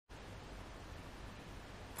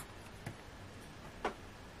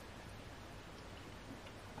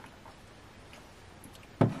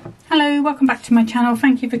Hello, welcome back to my channel.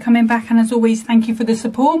 Thank you for coming back, and as always, thank you for the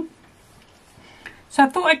support. So I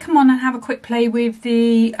thought I'd come on and have a quick play with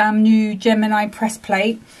the new Gemini press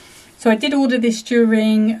plate. So I did order this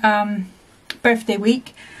during birthday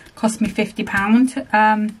week, cost me £50.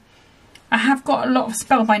 I have got a lot of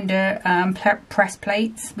Spellbinder press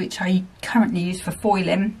plates, which I currently use for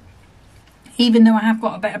foiling. Even though I have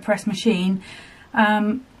got a better press machine,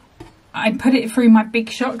 I put it through my Big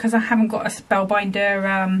Shot because I haven't got a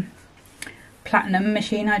Spellbinder platinum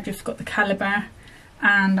machine. I've just got the Caliber,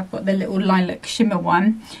 and I've got the little lilac shimmer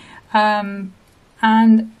one. And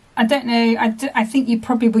I don't know, I think you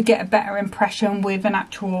probably would get a better impression with an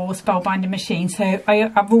actual Spellbinder machine. So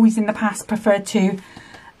I've always in the past preferred to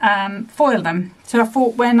foil them. So I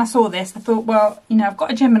thought, when I saw this, I thought, well, you know, I've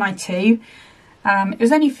got a Gemini 2. It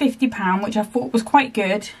was only £50, which I thought was quite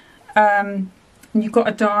good. And you've got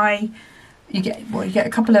a die. You get a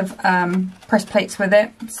couple of press plates with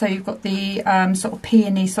it. So you've got the sort of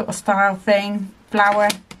peony sort of style thing, flower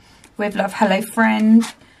with love, hello friend.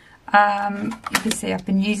 You can see I've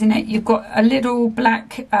been using it. You've got a little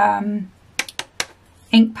black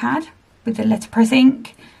ink pad with the letterpress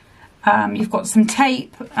ink. You've got some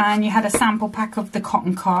tape, and you had a sample pack of the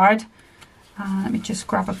cotton card. Let me just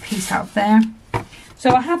grab a piece out of there.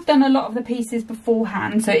 So I have done a lot of the pieces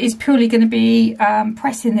beforehand, so it is purely going to be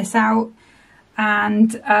pressing this out,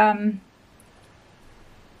 and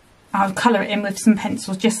I'll colour it in with some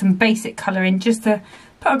pencils, just some basic colouring, just to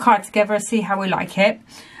put a card together and see how we like it.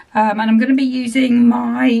 And I'm going to be using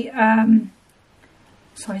my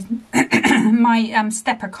my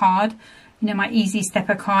stepper card, you know, my easy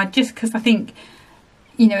stepper card, just because I think,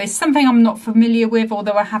 you know, it's something I'm not familiar with,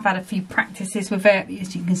 although I have had a few practices with it.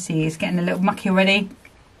 As you can see, it's getting a little mucky already.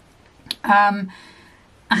 I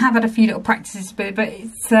have had a few little practices with it, but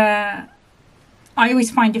it's I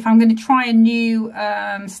always find if I'm going to try a new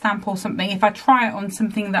stamp or something, if I try it on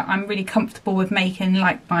something that I'm really comfortable with making,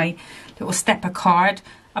 like my little stepper card,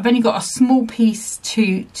 I've only got a small piece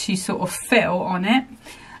to sort of fill on it,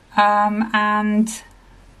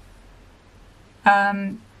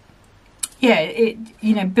 yeah, it,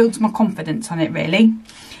 you know, builds my confidence on it really.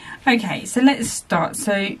 Okay, so let's start.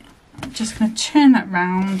 So I'm just going to turn that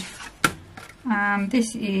round.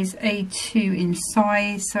 This is A2 in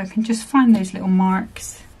size, so I can just find those little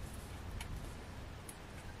marks,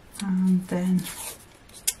 and then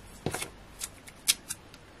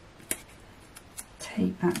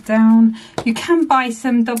take that down. You can buy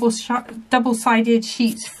some double-sided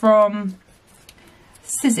sheets from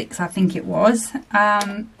Sizzix, I think it was,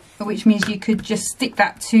 which means you could just stick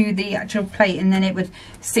that to the actual plate, and then it would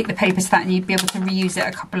stick the paper to that, and you'd be able to reuse it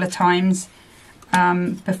a couple of times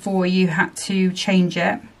before you had to change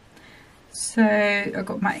it. So I've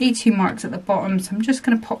got my A2 marks at the bottom, so I'm just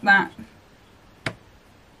going to pop that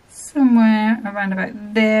somewhere around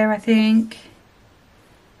about there, I think.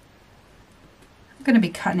 I'm going to be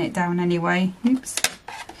cutting it down anyway. Oops.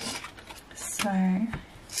 So,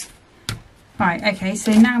 right, okay,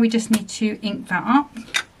 so now we just need to ink that up.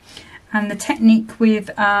 And the technique with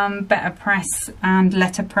Better Press and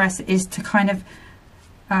Letterpress is to kind of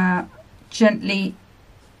gently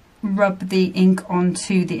rub the ink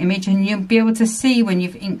onto the image, and you'll be able to see when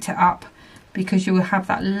you've inked it up, because you will have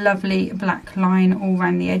that lovely black line all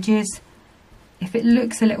around the edges. If it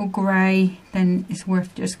looks a little grey, then it's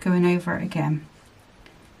worth just going over it again.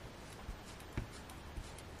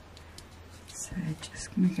 So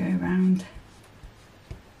just going to go around.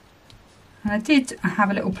 And I did have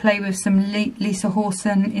a little play with some Lisa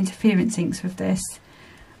Hawson interference inks with this.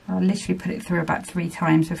 I literally put it through about 3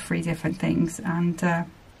 times with 3 different things, and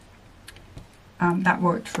that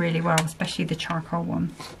worked really well, especially the charcoal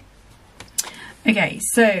one. Okay,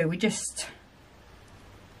 so we just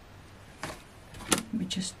put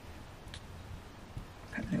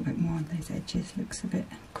a little bit more on those edges. Looks a bit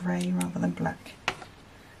grey rather than black.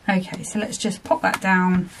 Okay, so let's just pop that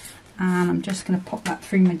down, and I'm just going to pop that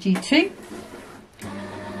through my G2,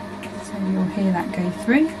 so you'll hear that go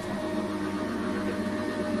through.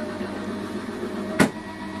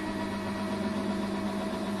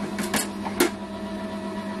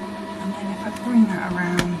 And then if I bring that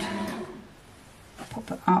around,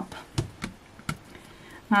 pop it up.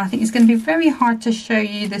 Now I think it's going to be very hard to show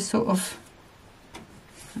you this sort of,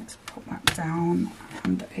 let's pop that down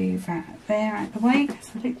and over there out the way, because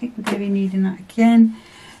I don't think we're going to be needing that again.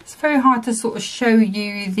 It's very hard to sort of show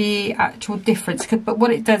you the actual difference, but what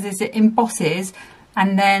it does is it embosses,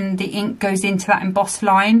 and then the ink goes into that embossed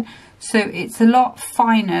line, so it's a lot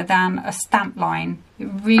finer than a stamp line. It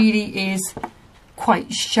really is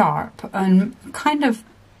quite sharp and kind of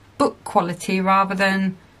book quality rather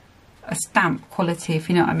than a stamp quality, if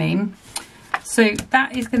you know what I mean. So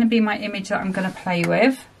that is going to be my image that I'm going to play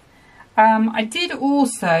with. I did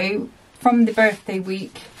also, from the birthday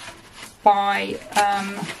week, buy,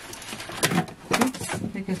 oops,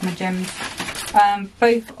 there goes my gems,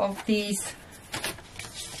 both of these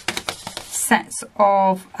sets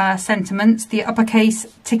of sentiments, the uppercase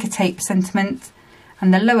ticker tape sentiment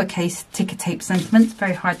and the lowercase ticker tape sentiment. It's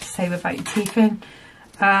very hard to say without your teeth in.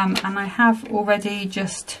 And I have already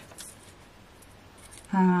just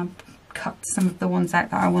cut some of the ones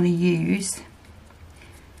out that I want to use.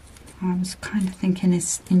 I was kind of thinking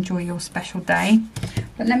is enjoy your special day.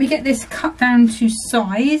 But let me get this cut down to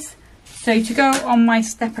size. So to go on my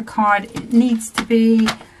stepper card, it needs to be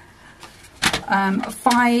 4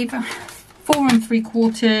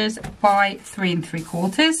 3/4 by 3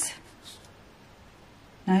 3/4.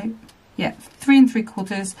 No, yeah, 3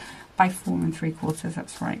 3/4 by 4 3/4,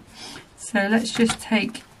 that's right. So let's just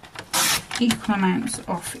take equal amounts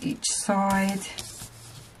off each side.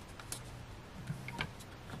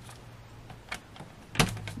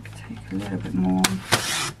 Take a little bit more.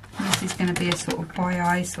 This is going to be a sort of by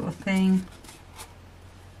eye sort of thing.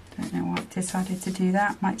 Don't know why I decided to do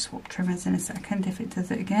that. Might swap trimmers in a second if it does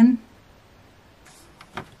it again.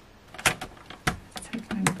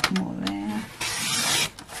 Take a little bit more there.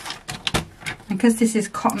 And because this is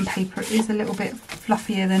cotton paper, it is a little bit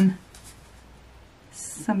fluffier than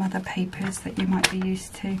some other papers that you might be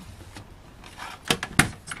used to.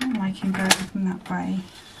 It's not liking going from that way.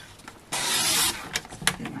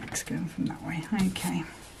 It likes going from that way. Okay.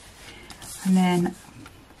 And then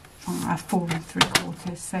 4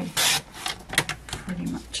 3/4, so pretty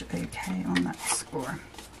much okay on that score.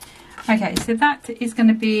 Okay, so that is going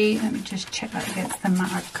to be, let me just check that against the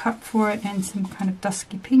mat I've cut for it in some kind of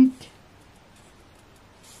dusky pink.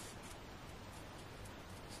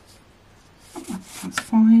 That's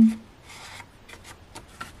fine.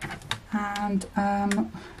 And what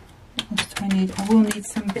else do I need? I will need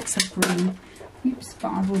some bits of green. Oops,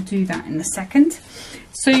 but I will do that in a second.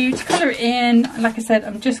 So to colour it in, like I said,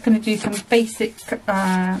 I'm just going to do some basic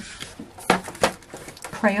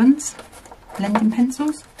crayons, blending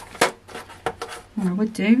pencils. Or I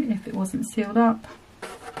would do if it wasn't sealed up.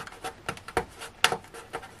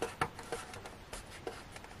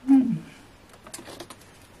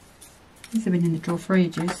 These have been in the drawer for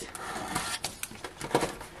ages.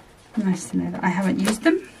 Nice to know that I haven't used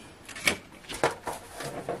them.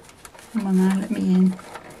 Come on now, let me in.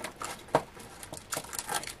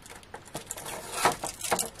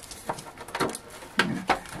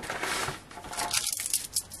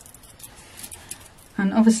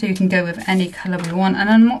 And obviously we can go with any colour we want, and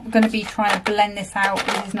I'm not going to be trying to blend this out.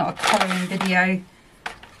 This is not a colouring video.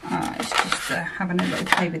 It's just having a little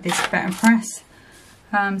play with this letterpress.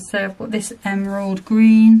 So I've got this emerald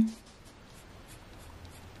green.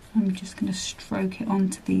 I'm just going to stroke it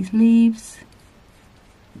onto these leaves.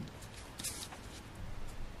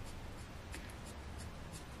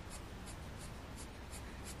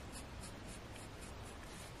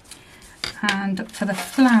 And for the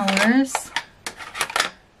flowers,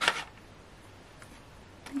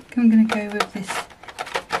 I think I'm going to go with this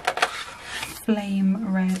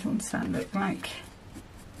flame red. What does that look like?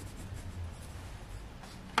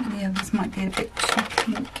 The others might be a bit too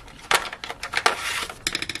pink.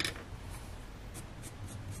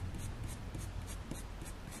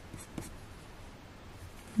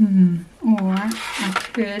 Or I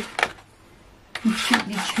could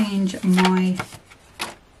completely change my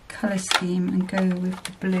colour scheme and go with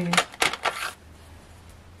the blue.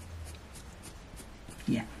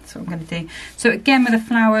 Yeah, that's what I'm going to do. So again with the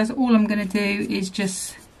flowers, all I'm going to do is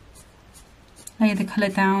just lay the colour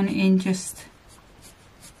down in just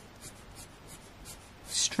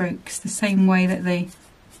strokes, the same way that the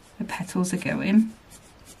petals are going.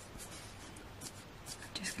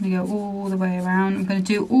 Just going to go all the way around. I'm going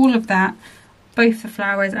to do all of that, both the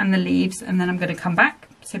flowers and the leaves, and then I'm going to come back,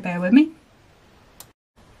 so bear with me.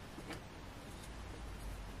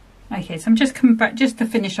 Okay, so I'm just coming back just to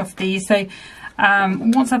finish off these. So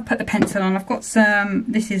once I've put the pencil on, I've got some,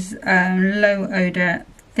 this is low odour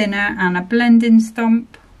thinner and a blending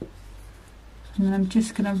stump. And then I'm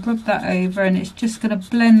just going to rub that over, and it's just going to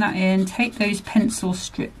blend that in, take those pencil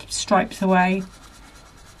stripes away,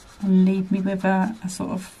 and leave me with a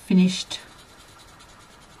sort of finished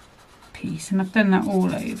piece. And I've done that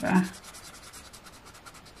all over.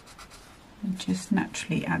 It just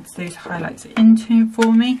naturally adds those highlights into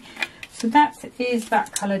for me. So that is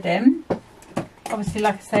that coloured in. Obviously,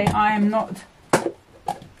 like I say, I am not a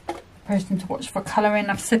person to watch for colouring.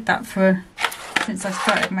 I've said that since I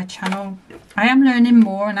started my channel. I am learning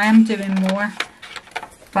more and I am doing more.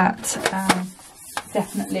 but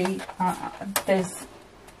definitely there's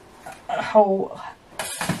a whole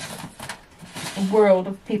world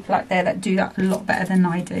of people out there that do that a lot better than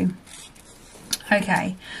I do.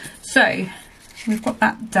 Okay, so we've got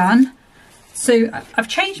that done. So I've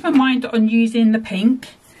changed my mind on using the pink,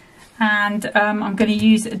 and I'm going to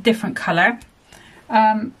use a different colour.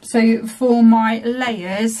 So for my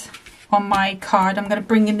layers on my card, I'm going to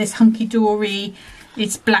bring in this Hunky Dory,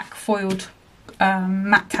 it's black foiled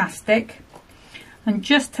Matte-tastic, and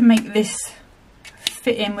just to make this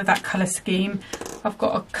fit in with that colour scheme, I've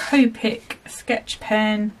got a Copic sketch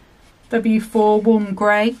pen W4 warm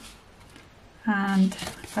grey, and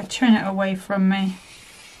if I turn it away from me,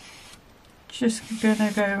 just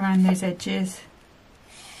gonna go around those edges.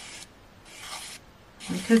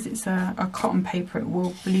 Because it's a cotton paper, it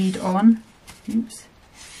will bleed on. Oops,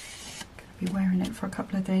 gonna be wearing it for a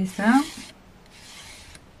couple of days now.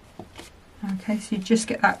 Okay, so you just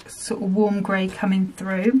get that sort of warm grey coming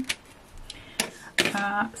through.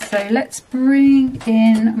 So let's bring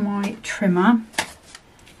in my trimmer.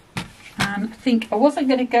 And I think I wasn't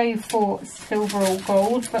going to go for silver or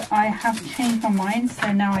gold, but I have changed my mind,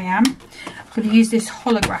 so now I am. I'm going to use this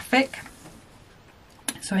holographic.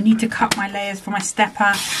 So I need to cut my layers for my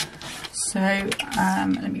stepper. So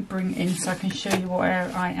let me bring it in so I can show you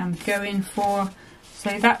where I am going for.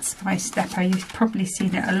 So that's my stepper. You've probably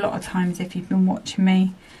seen it a lot of times if you've been watching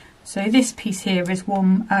me. So this piece here is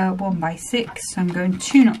 1 by 6. So I'm going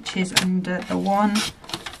 2 notches under the 1,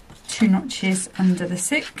 2 notches under the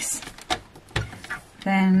 6.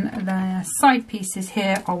 Then the side pieces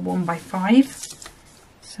here are 1 by 5.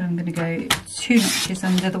 So I'm going to go 2 notches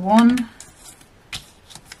under the 1.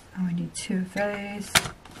 And we need 2 of those.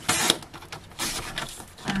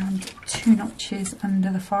 And 2 notches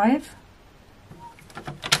under the 5.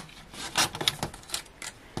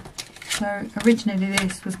 So originally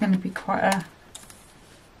this was going to be quite a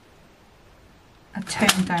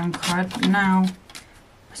toned down card, but now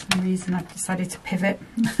for some reason I've decided to pivot.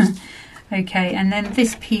 Okay, and then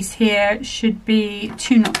this piece here should be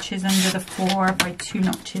 2 notches under the 4 by 2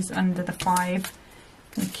 notches under the 5. I'm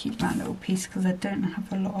going to keep that little piece because I don't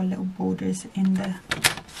have a lot of little borders in the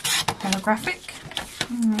holographic.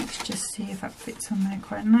 Let's just see if that fits on there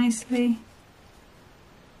quite nicely.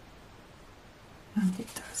 And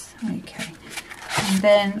it does. Okay, and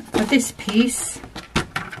then for this piece,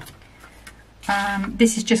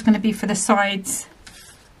 this is just going to be for the sides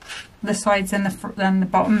and the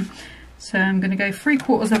bottom. So I'm going to go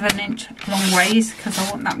 3/4 of an inch long ways because I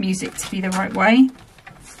want that music to be the right way.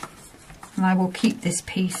 And I will keep this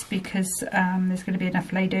piece because there's going to be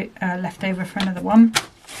enough left over for another one.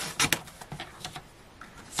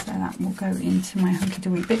 So that will go into my Hunky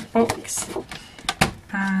Dory bit box.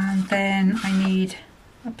 And then I need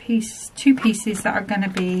a piece, 2 pieces that are going to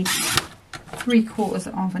be 3/4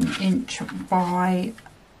 of an inch by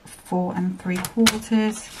 4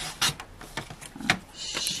 3/4. Oh,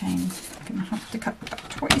 shame, I'm going to have to cut that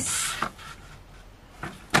twice.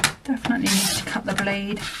 Definitely need to cut the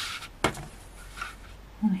blade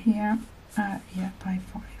on here. Yeah, by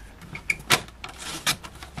 5.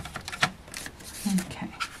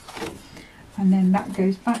 Okay, and then that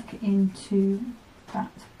goes back into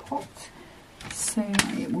that pot, so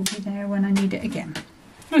it will be there when I need it again.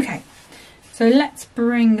 Okay, so let's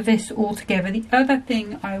bring this all together. The other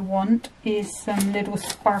thing I want is some little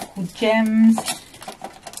sparkle gems,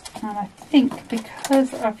 and I think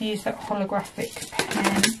because I've used that holographic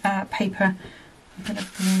pen paper, I'm going to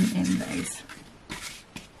bring in those.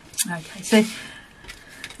 Okay, so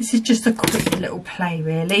this is just a quick little play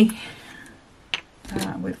really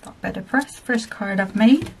with that letterpress. First card I've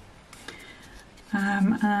made.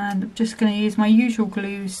 And I'm just going to use my usual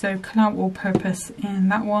glue, so Clout All Purpose in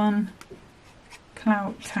that one,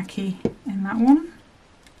 Clout Tacky in that one.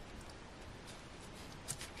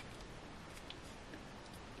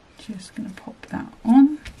 Just going to pop that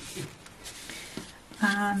on.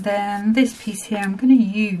 And then this piece here I'm going to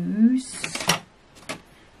use,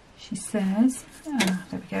 she says, there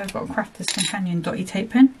we go, I've got a Crafters Companion dotty tape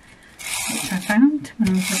pen, which I found when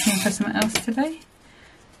I was looking for something else today.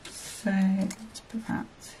 So let's put that,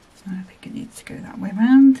 I think it needs to go that way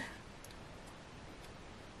around.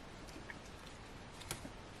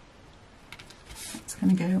 That's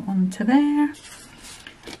going to go onto there,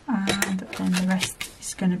 and then the rest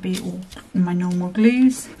is going to be all my normal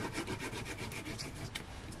glues.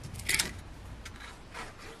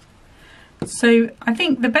 So I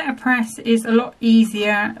think the letterpress is a lot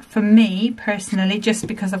easier for me personally, just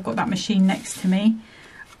because I've got that machine next to me.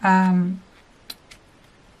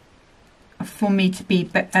 For me to be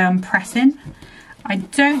pressing, I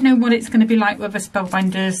don't know what it's going to be like with a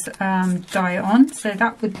Spellbinders die on, so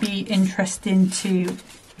that would be interesting to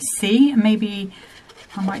see. Maybe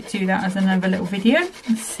I might do that as another little video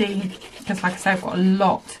and see, because like I said, I've got a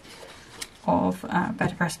lot of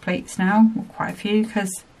letterpress plates now, or quite a few,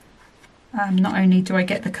 because not only do I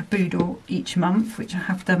get the caboodle each month, which I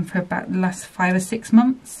have done for about the last 5 or 6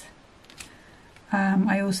 months,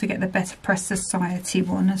 I also get the Letterpress Society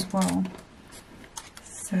one as well.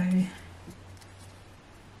 So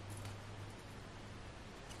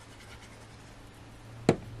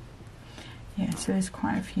yeah, so there's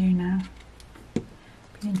quite a few now. Be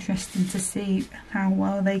interesting to see how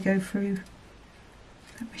well they go through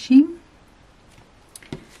that machine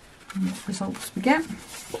and what results we get.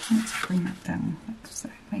 Let's bring that down so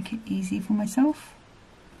make it easy for myself.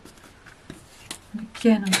 And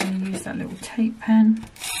again, I'm going to use that little tape pen.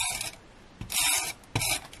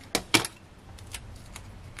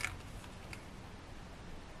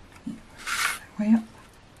 Way up.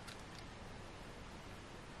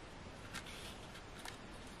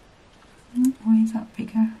 Why is that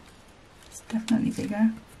bigger? It's definitely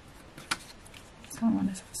bigger. That one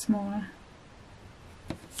is smaller.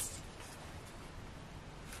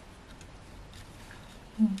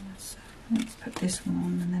 So let's put this one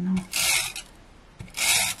on, and then I'll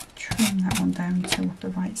trim that one down to the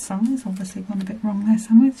right size. Obviously gone a bit wrong there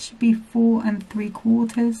somewhere. It should be 4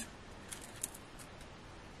 3/4.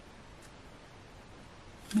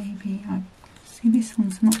 Maybe I see this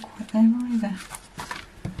one's not quite there either.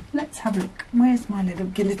 Let's have a look. Where's my little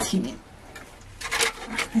guillotine?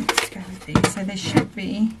 Let's go with these. So there should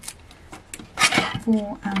be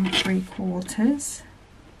 4 3/4.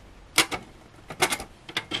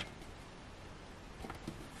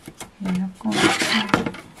 Yeah, I've got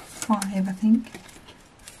 5, I think.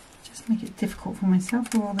 Just make it difficult for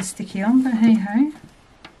myself with all the sticky on, but hey ho.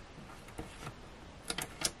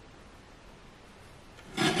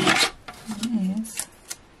 It is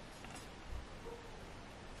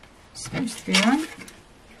supposed to be right.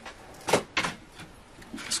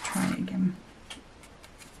 Let's try it again.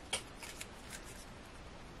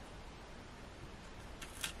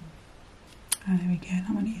 Oh, there we go, that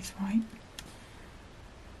one is right.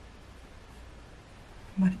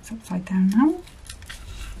 But it's upside down now.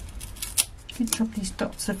 Good job, these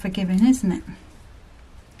dots are forgiving, isn't it?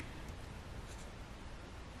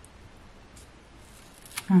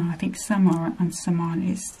 Oh, I think some are and some aren't.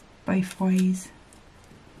 It's both ways,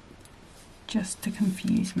 just to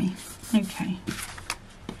confuse me. Okay,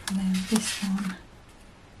 and then this one,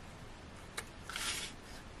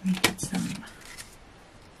 we need some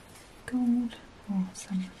gold or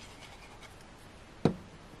some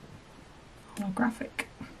holographic.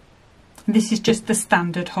 This is just the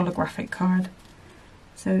standard holographic card,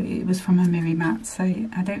 so it was from a mirror mat, so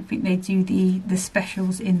I don't think they do the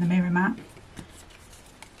specials in the mirror mat.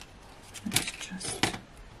 Let's just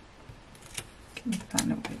get that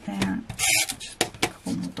little bit there, just put a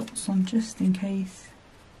couple more dots on just in case,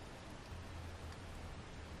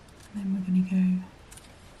 and then we're going to go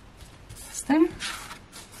just there.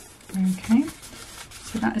 Okay,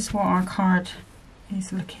 so that is what our card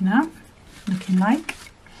is looking like.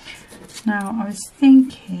 Now I was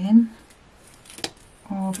thinking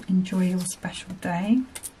of enjoy your special day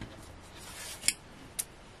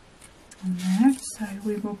on there, so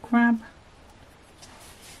we will grab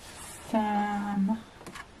some,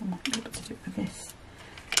 I might be able to do it with this,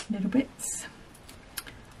 little bits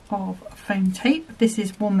of foam tape. This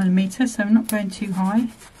is 1mm, so I'm not going too high.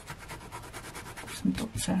 Some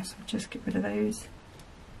dots there, so I'll just get rid of those.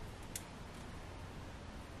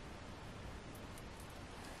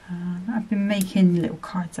 I've been making little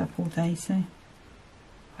cards up all day, so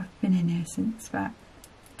I've been in here since about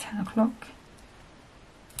 10 o'clock.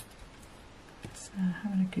 So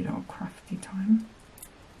having a good old crafty time.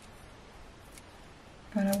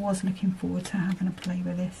 But I was looking forward to having a play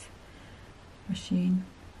with this machine.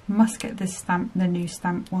 Must get this stamp, the new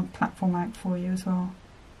stamp one platform out for you as well,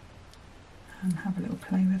 and have a little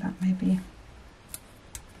play with that maybe.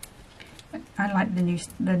 I like the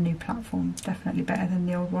new platform, definitely better than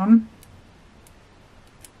the old one.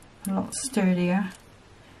 A lot sturdier,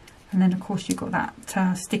 and then of course you've got that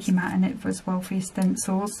sticky mat in it as well for your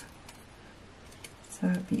stencils. So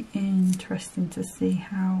it'd be interesting to see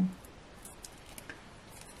how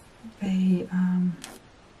they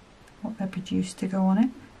what they produce to go on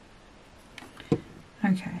it.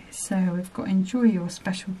 Okay, so we've got enjoy your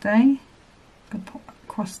special day. Gonna pop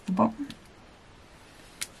across the bottom.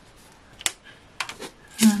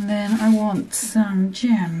 And then I want some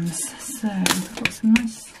gems, so I've got some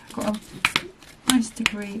nice, got a nice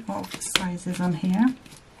degree of sizes on here.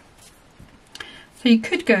 So you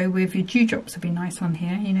could go with your dewdrops, would be nice on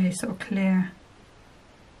here, you know, sort of clear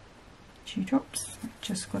dewdrops. I've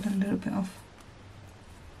just got a little bit of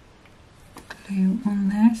glue on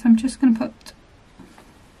there, so I'm just going to put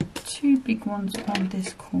 2 big ones on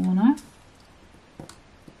this corner.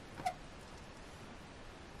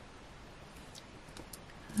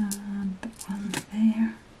 And the one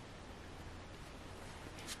there,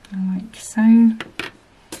 like so.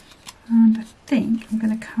 And I think I'm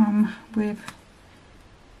going to come with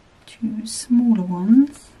 2 smaller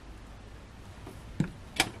ones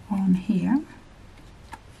on here.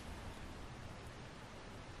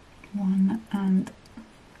 1 and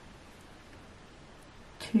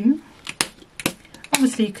 2.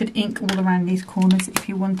 Obviously you could ink all around these corners if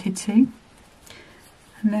you wanted to.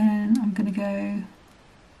 And then I'm going to go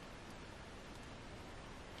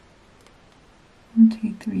 1,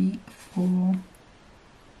 2, 3, 4.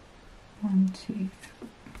 1, 2,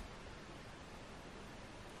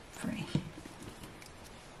 3.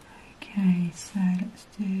 Okay, so let's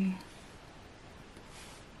do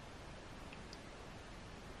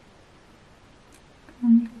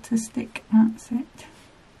to stick, that's it.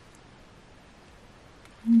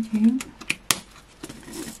 And you.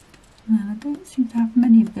 Now I don't seem to have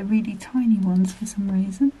many of the really tiny ones for some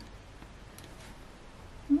reason.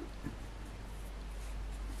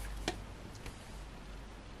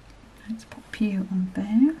 Let's pop you on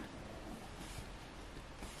there.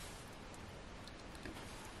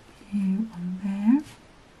 You on there.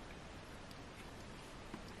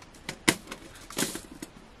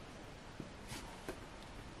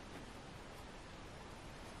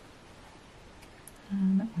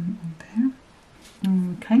 And that one on there.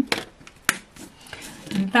 Okay.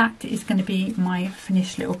 And that is going to be my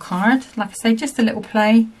finished little card. Like I say, just a little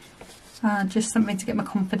play. Just something to get my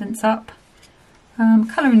confidence up.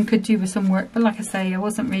 Colouring could do with some work, but like I say, I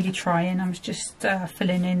wasn't really trying. I was just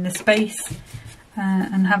filling in the space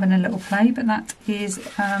and having a little play. But that is,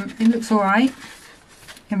 it looks alright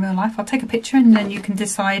in real life. I'll take a picture and then you can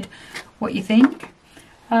decide what you think.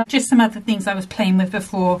 Just some other things I was playing with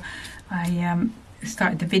before I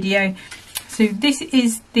started the video. So this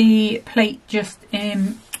is the plate just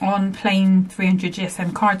on plain 300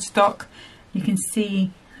 GSM cardstock. You can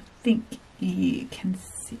see, I think you can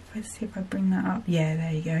see, let's see if I bring that up. Yeah,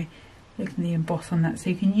 there you go. Look at the emboss on that.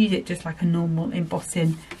 So you can use it just like a normal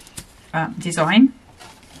embossing design.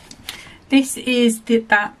 This is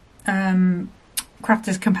that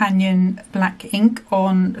Crafters Companion black ink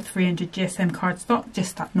on 300 GSM cardstock,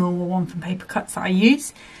 just that normal one from Paper Cuts that I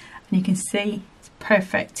use. And you can see it's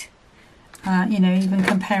perfect. You know, even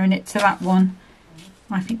comparing it to that one,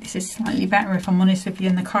 I think this is slightly better if I'm honest with you,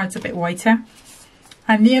 and the card's a bit whiter.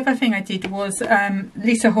 And the other thing I did was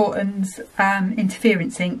Lisa Horton's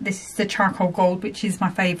interference ink. This is the charcoal gold, which is my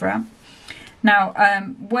favourite. Now,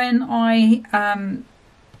 when I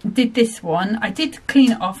did this one, I did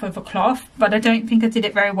clean it off with a cloth, but I don't think I did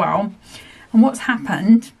it very well. And what's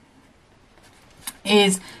happened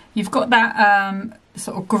is you've got that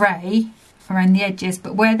sort of grey around the edges,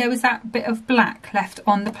 but where there was that bit of black left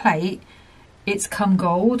on the plate, it's come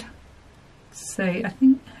gold. So I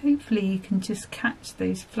think hopefully you can just catch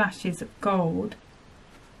those flashes of gold,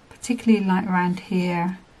 particularly like around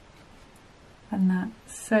here and that.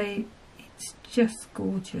 So it's just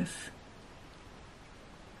gorgeous.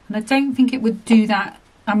 And I don't think it would do that.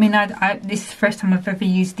 I mean, this is the first time I've ever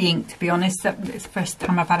used the ink, to be honest. It's the first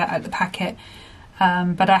time I've had it out of the packet.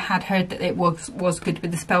 But I had heard that it was good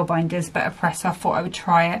with the Spellbinders Better Press, so I thought I would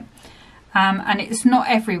try it. And it's not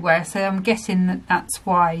everywhere, so I'm guessing that that's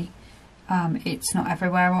why it's not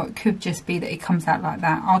everywhere, or it could just be that it comes out like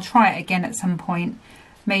that. I'll try it again at some point,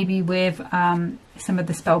 maybe with some of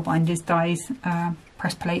the Spellbinders dies,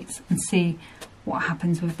 press plates, and see what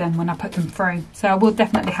happens with them when I put them through. So I will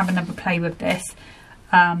definitely have another play with this,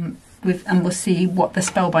 and we'll see what the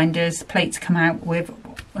Spellbinders plates come out with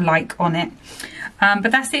like on it.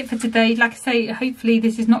 But that's it for today. Like I say, hopefully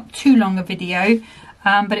this is not too long a video,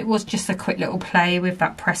 but it was just a quick little play with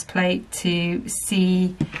that press plate to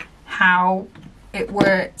see how it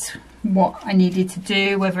worked, what I needed to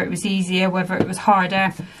do, whether it was easier, whether it was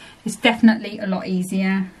harder. It's definitely a lot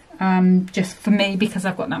easier, just for me, because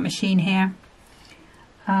I've got that machine here.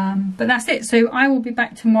 But that's it. So I will be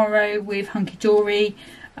back tomorrow with Hunky Dory.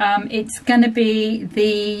 It's going to be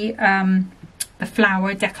the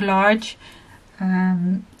flower decollage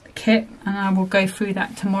kit, and I will go through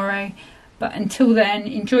that tomorrow. But until then,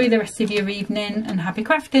 enjoy the rest of your evening and happy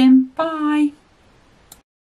crafting. Bye.